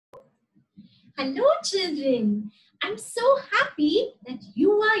Hello children, I'm so happy that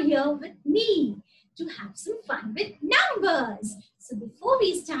you are here with me to have some fun with numbers. So before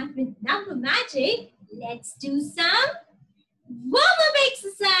we start with number magic, let's do some warm-up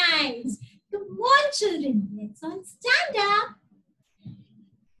exercise. Come on children, let's all stand up.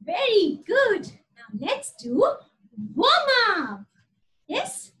 Very good. Now let's do warm-up.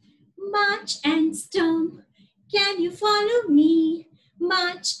 Yes, march and stomp. Can you follow me?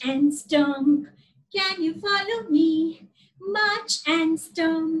 March and stomp. Can you follow me? March and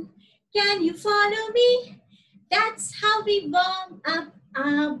stomp. Can you follow me? That's how we warm up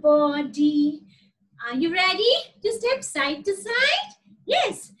our body. Are you ready to step side to side?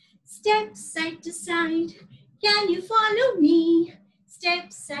 Yes, step side to side. Can you follow me?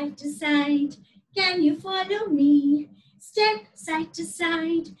 Step side to side. Can you follow me? Step side to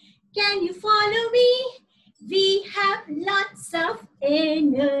side. Can you follow me? We have lots of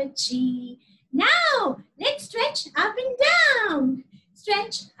energy. Now, let's stretch up and down.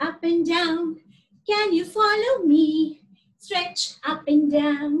 Stretch up and down. Can you follow me? Stretch up and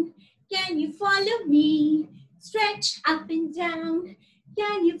down. Can you follow me? Stretch up and down.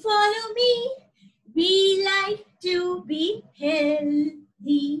 Can you follow me? We like to be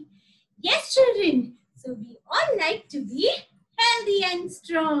healthy. Yes, children. So we all like to be healthy and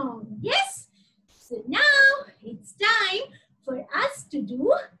strong. Yes? So now it's time for us to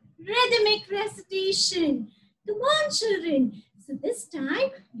do rhythmic recitation. Come on, children. So this time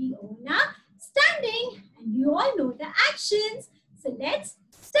we all are standing and you all know the actions. So let's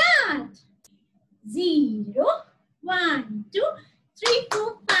start. 0, 1, 2, 3,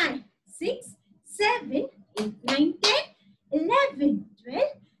 4, 5, 6, 7, 8, 9, 10, 11, 12,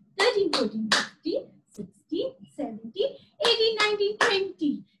 13, 14, 15, 16, 17, 18, 19,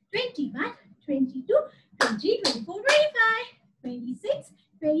 20, 21, 22, 23, 24, 25, 26,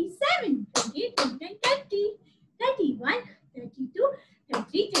 27, 28, 29, 30, 31, 32,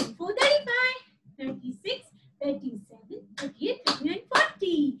 33, 34, 35, 36, 37, 38, 39,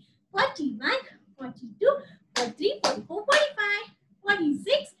 40, 41, 42, 43, 44, 45,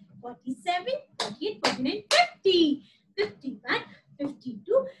 46, 47, 48, 49, 50, 51,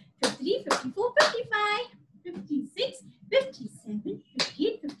 52, 53, 54, 55, 56, 57,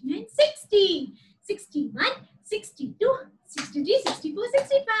 58, 59, 60, 61, 62, 63, 64,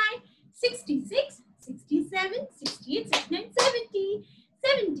 65, 66, 67, 68, 69, 70,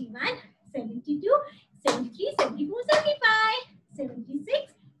 71, 72, 73, 74, 75,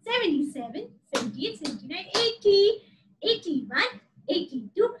 76, 77, 78, 79, 80, 81,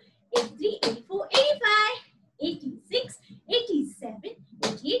 82, 83, 84, 85, 86, 87,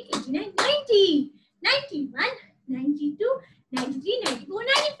 88, 89, 90, 91, 92, 93, 94,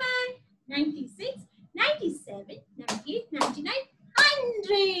 95, 96, 97, 98, 99,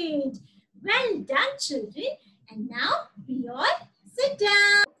 100. Well done, children. And now we all sit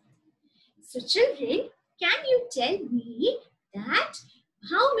down. So, children, can you tell me that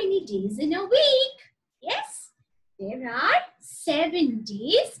how many days in a week? Yes, there are 7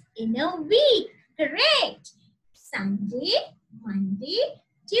 days in a week. Correct. Sunday, Monday,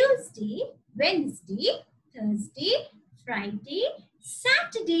 Tuesday, Wednesday, Thursday, Friday,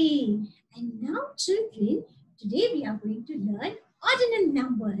 Saturday. And now, children, today we are going to learn ordinal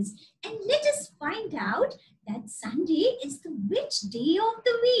numbers. And let us find out that Sunday is the which day of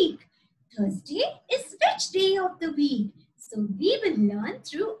the week. Thursday is which day of the week. So we will learn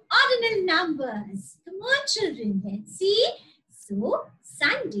through ordinal numbers. Come on, children, let's see. So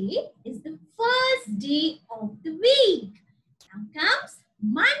Sunday is the first day of the week. Now comes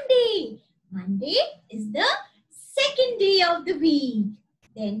Monday. Monday is the second day of the week.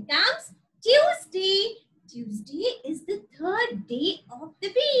 Then comes Tuesday. Tuesday is the third day of the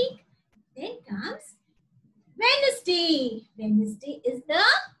week. Then comes Wednesday. Wednesday is the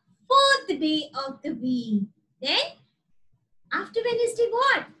fourth day of the week. Then after Wednesday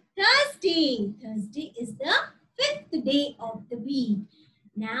what? Thursday. Thursday is the fifth day of the week.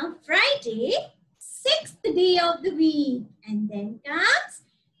 Now Friday, sixth day of the week. And then comes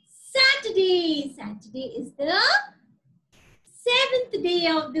Saturday. Saturday is the seventh day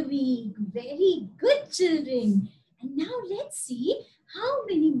of the week. Very good, children. And now let's see how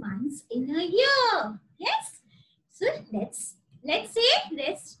many months in a year. Yes? So let's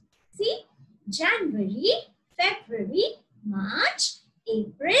see. January, February, March,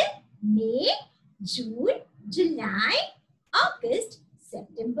 April, May, June, July, August,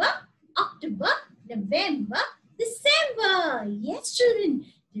 September, October, November, December. Yes, children,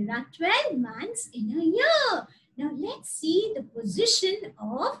 there are 12 months in a year. Now let's see the position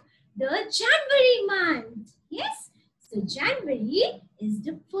of the January month. Yes, so January is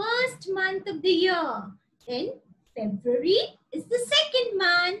the first first month of the year. Then February is the second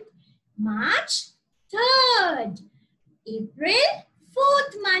month. March, third. April,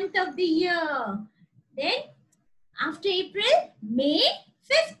 fourth month of the year. Then after April, May,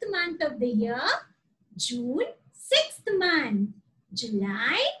 fifth month of the year. June, sixth month.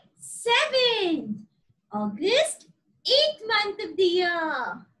 July, seventh. August, eighth month of the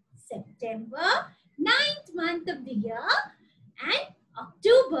year. September, ninth month of the year. And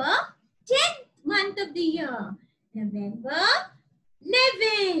October, 10th month of the year. November,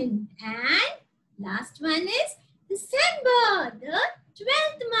 11th. And last one is December, the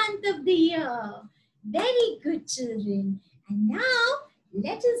 12th month of the year. Very good, children. And now,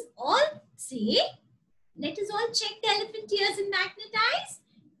 let us all check the elephant ears and magnetize.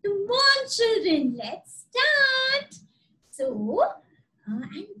 Come on, children, let's start. So,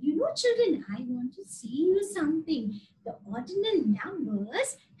 and you know, children, I want to see you something. The ordinal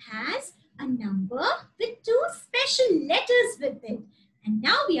numbers has a number with two special letters with it. And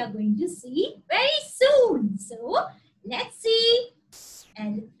now we are going to see very soon. So, let's see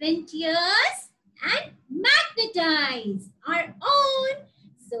elephant ears and magnetize our own.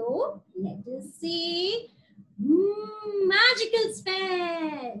 So, let us see magical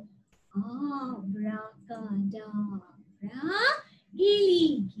spell. Abracadabra,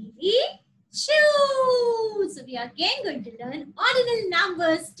 gilly, gilly, shoo. So, we are again going to learn ordinal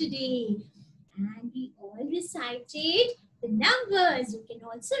numbers today. And we all recited the numbers. You can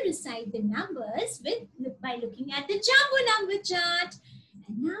also recite the numbers by looking at the jumbo number chart.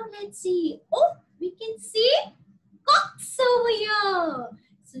 And now let's see. Oh, we can see cocks over here.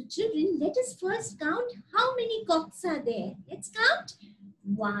 So children, let us first count how many cocks are there. Let's count.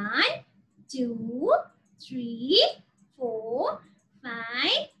 1, 2, 3, 4, 5,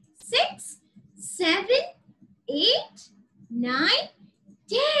 6, 7, 8, 9,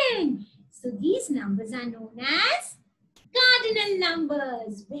 10. So these numbers are known as cardinal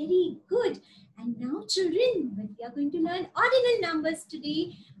numbers. Very good. And now children, we are going to learn ordinal numbers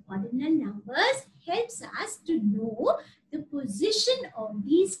today. Ordinal numbers helps us to know the position of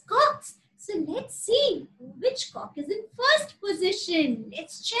these cocks. So let's see which cock is in first position.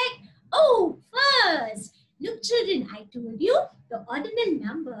 Let's check. Oh, first. Look children, I told you the ordinal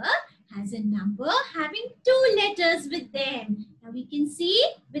number has a number having two letters with them. Now we can see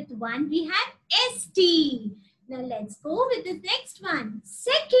with one we have ST. Now let's go with the next one.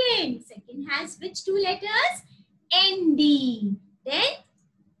 Second. Second has which two letters? ND. Then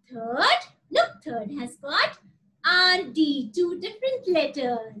third. Look, third has got RD. Two different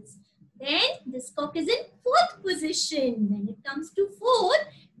letters. Then this cock is in fourth position. When it comes to fourth,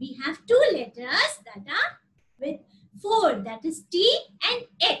 we have two letters that are with four. That is T and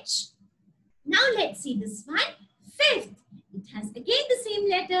H. Now let's see this one. Fifth. It has again the same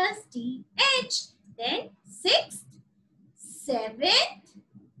letters T, H. Then sixth, seventh,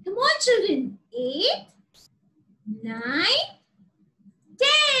 come on children, eighth, ninth,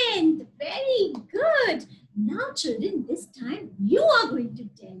 10th. Very good. Now children, this time you are going to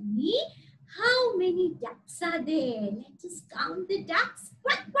tell me how many ducks are there. Let us count the ducks.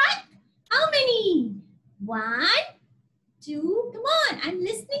 Quack, quack. How many? 1, 2, come on, I'm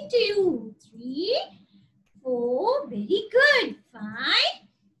listening to you. 3, 4, very good. 5,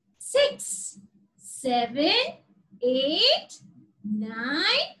 6, 7, 8, 9,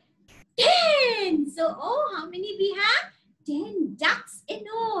 10. So, oh, how many we have? 10 ducks in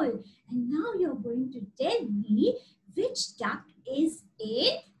all. And now you're going to tell me which duck is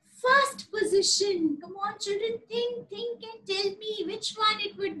in first position. Come on, children, think and tell me which one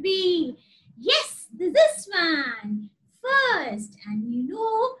it would be. Yes, this one. First. And you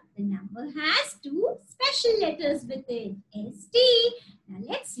know, the number has two special letters with it. ST. Now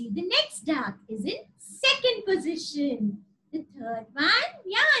let's see the next duck is in second position. The third one,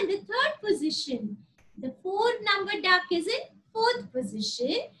 yeah, in the third position. The 4-number duck is in fourth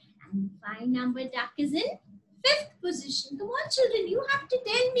position. And the 5-number duck is in fifth position. Come on, children, you have to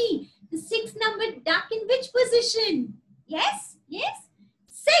tell me. The 6-number duck in which position? Yes, yes.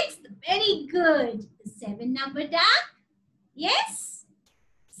 Sixth, very good. The 7-number duck? Yes.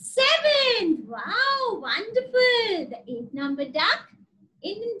 Seventh, wow, wonderful. The 8-number duck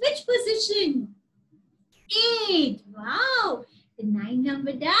in which position? 8, wow. The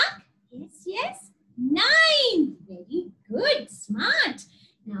 9-number duck? Yes, yes. 9, very good, smart.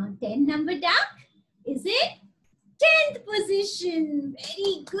 Now 10-number duck is in 10th position.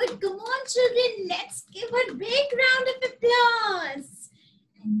 Very good. Come on, children. Let's give a big round of applause.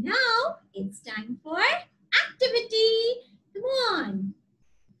 And now it's time for activity. Come on.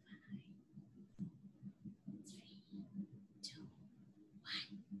 5, 4, 3, 2,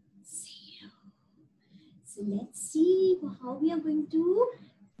 1. So let's see how we are going to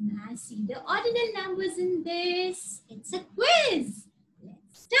see the ordinal numbers in this. It's a quiz.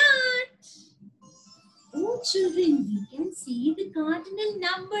 Let's start. Oh, children, we can see the cardinal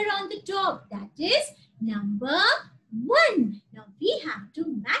number on the top. That is number 1. Now, we have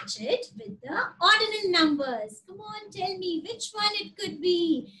to match it with the ordinal numbers. Come on, tell me which one it could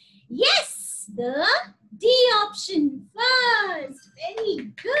be. Yes, the D option first.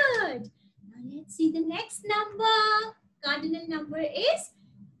 Very good. Now, let's see the next number. Cardinal number is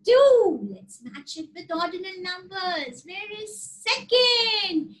 2. Let's match it with ordinal numbers. Where is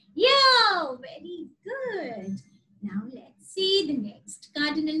second? Yeah, very good. Now let's see the next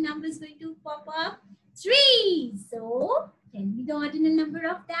cardinal number is going to pop up. 3. So tell me the ordinal number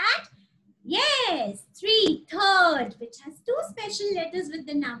of that. Yes, 3, third, which has 2 special letters with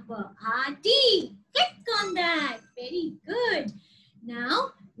the number RD. Click on that. Very good.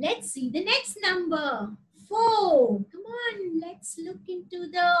 Now let's see the next number. 4. Come on, let's look into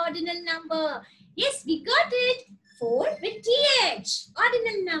the ordinal number. Yes, we got it. 4 with TH.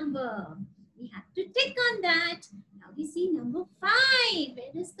 Ordinal number. We have to tick on that. Now we see number 5.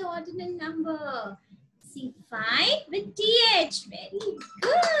 Where is the ordinal number? See 5 with TH. Very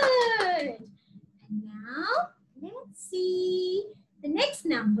good. And now let's see. The next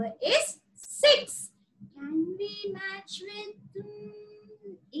number is 6. Can we match with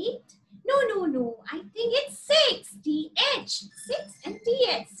 8? No. I think it's 6. TH. 6 and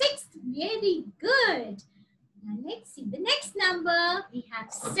TH. 6. Very good. Now let's see the next number. We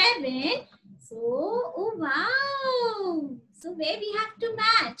have 7. So, oh wow. So where we have to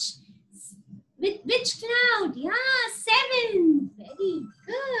match? With which cloud? Yeah, 7. Very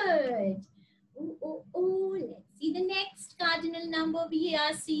good. Oh. Let's see the next cardinal number we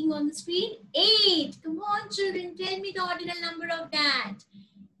are seeing on the screen. 8. Come on, children. Tell me the ordinal number of that.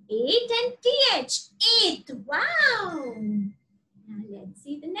 8 and TH. 8. Wow. Now let's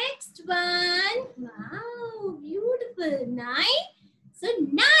see the next one. Wow. Beautiful. 9. So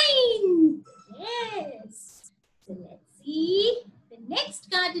 9. Yes. So let's see. The next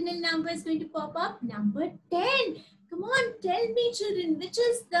cardinal number is going to pop up. Number 10. Come on. Tell me, children. Which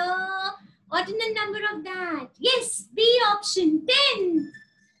is the ordinal number of that? Yes. B option. 10.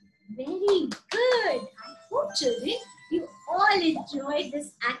 Very good. I hope, children, you all enjoyed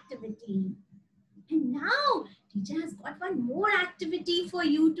this activity. And now, teacher has got one more activity for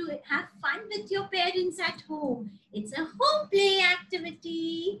you to have fun with your parents at home. It's a home play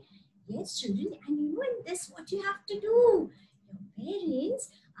activity. Yes, children, and you know in this what you have to do. Your parents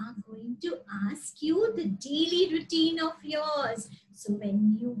are going to ask you the daily routine of yours. So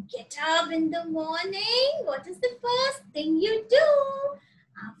when you get up in the morning, what is the first thing you do?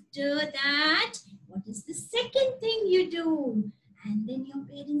 After that, what is the second thing you do? And then your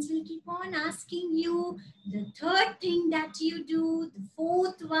parents will keep on asking you the third thing that you do, the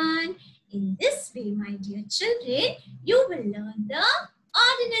fourth one. In this way, my dear children, you will learn the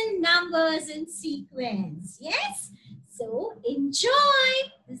ordinal numbers in sequence. Yes? So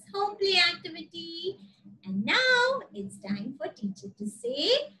enjoy this home play activity. And now it's time for teacher to say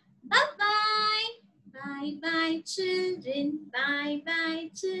bye-bye. Bye-bye, children. Bye-bye,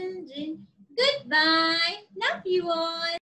 children. Goodbye. Love you all.